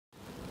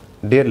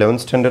Dear 11th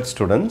standard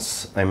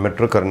students, I am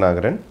Metro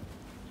Karnagaran.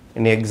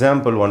 In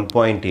example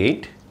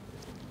 1.8,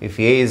 if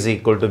A is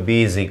equal to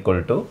B is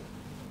equal to,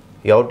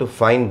 you have to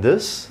find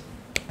this.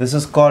 This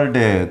is called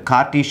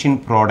Cartesian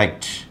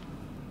product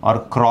or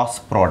cross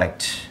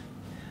product.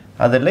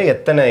 அதில்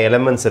எத்தனை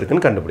elements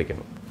இருக்குன்னு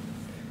கண்டுபிடிக்கணும்.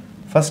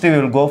 First we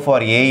will go for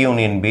A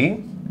union B.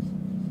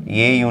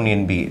 A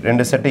union B.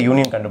 ரெண்டு set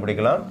union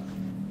கண்டுபிடிக்கலாம்.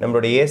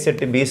 நம்மளோட A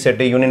set B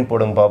set union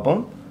போடுங்க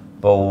பார்ப்போம்.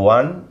 இப்போ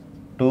 1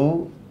 2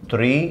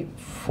 3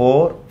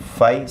 4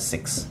 5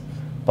 6.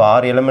 இப்போ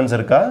 6 elements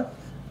இருக்கா?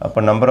 அப்போ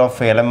number of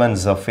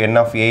elements of n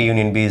of A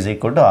union B is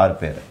equal to R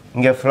பேர்.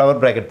 இங்கே flower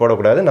bracket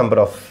போடக்கூடாது, number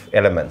of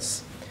elements.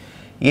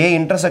 A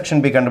intersection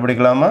B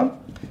கண்டுபிடிக்கலாமா?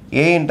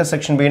 A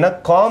intersection B னா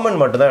காமன்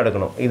மட்டும் தான்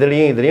எடுக்கணும்.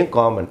 இதுலயும்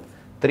காமன்.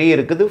 3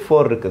 இருக்குது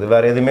 4 இருக்குது.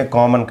 வேற எதுவுமே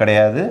காமன்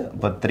கிடையாது.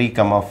 அப்போ 3,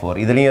 4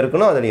 இதுலயும்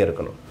இருக்கணும், அதுலயும்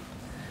இருக்கணும்.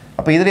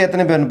 அப்போ இதுல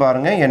எத்தனை பேர்னு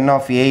பாருங்க. n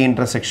of A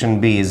intersection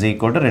B is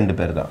equal to 2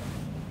 பேர் தான்.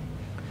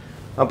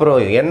 அப்புறம்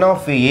n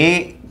of A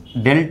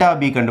delta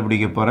B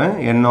கண்டுபிடிக்க போறேன்.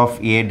 n of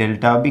A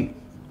delta B.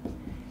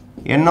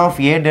 n of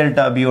A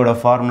delta B ஓட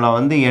ஃபார்முலா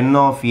வந்து n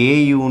of A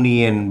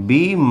union B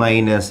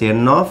minus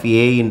n of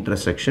A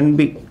intersection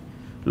B.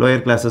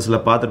 Lower கிளாஸஸ்ல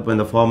பார்த்துட்டு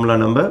இந்த formula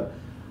நம்ம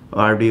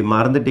அப்படி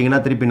மறந்துட்டீங்கன்னா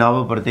திருப்பி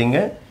ஞாபகப்படுத்திங்க.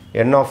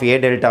 n of A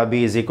delta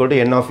B is equal to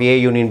n of A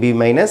union B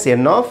minus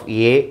n of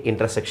A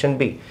intersection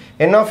B.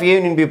 n of A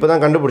union B இப்போ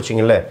தான்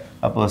கண்டுபிடிச்சிங்கல்ல.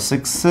 அப்போ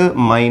 6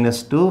 minus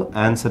 2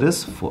 answer is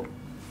 4.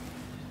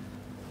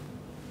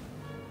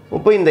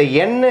 இப்போ இந்த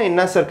n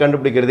என்ன சார்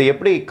கண்டுபிடிக்கிறது,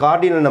 எப்படி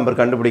கார்டினல் நம்பர்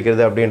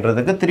கண்டுபிடிக்கிறது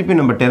அப்படின்றதுக்கு திருப்பி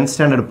நம்ம 10th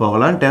ஸ்டாண்டர்ட்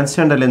போகலாம். 10th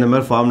ஸ்டாண்டர்டில் இந்த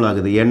மாதிரி ஃபார்முலா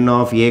ஆகுது. n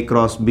of A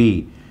cross B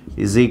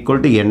is equal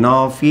to n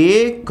of A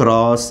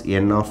cross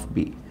n of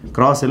B.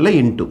 cross இல்லை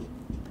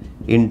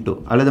into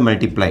அல்லது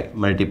multiply.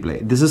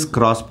 This is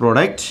cross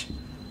product.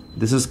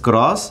 This is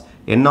cross.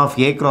 n of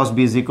A cross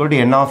B is equal to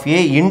n of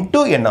A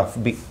into n of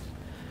B.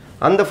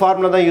 அந்த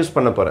formula தான் use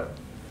பண்ண போகிறேன்.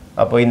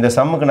 அப்போ இந்த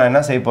சம்முக்கு நான்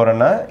என்ன செய்ய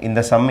போகிறேன்னா, இந்த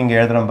சம் இங்கே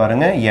எழுதுகிறேன்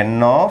பாருங்கள்.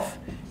 n of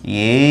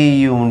A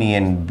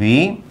union B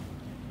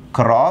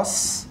cross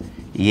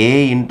A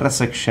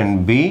intersection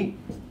B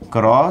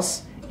cross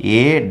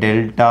A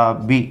delta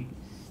B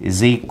is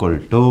equal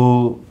to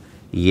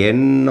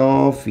n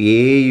of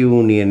A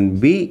union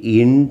B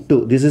into,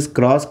 this is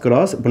cross,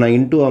 இப்போ நான்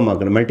into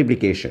ஆமாக்கணும்,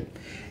 multiplication.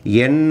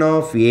 n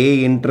of A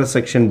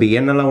intersection B,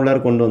 n எல்லாம்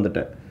உள்ளார கொண்டு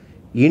வந்துட்டேன்,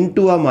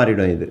 into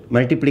மாறிடும், இது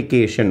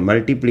multiplication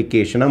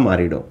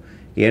மாறிடும்.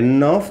 n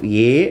of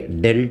A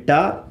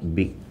delta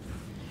B,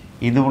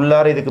 இது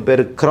உள்ளார இதுக்கு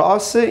பேர்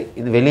cross,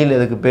 இது வெளியில்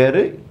இதுக்கு பேர்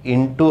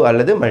into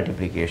அல்லது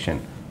multiplication.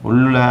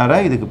 உள்ளார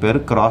இதுக்கு பேர்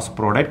cross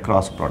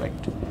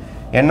product.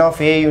 n of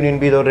A union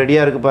B இதோ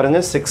ரெடியாக இருக்குது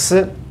பாருங்கள். 6,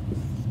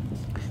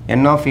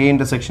 n of A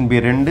intersection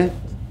B 2,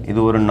 இது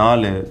ஒரு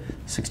 4,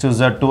 6 2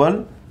 is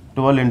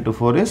 12 into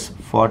 4 is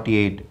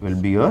 48 will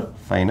be your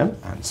final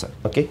answer.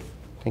 Okay,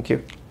 thank you.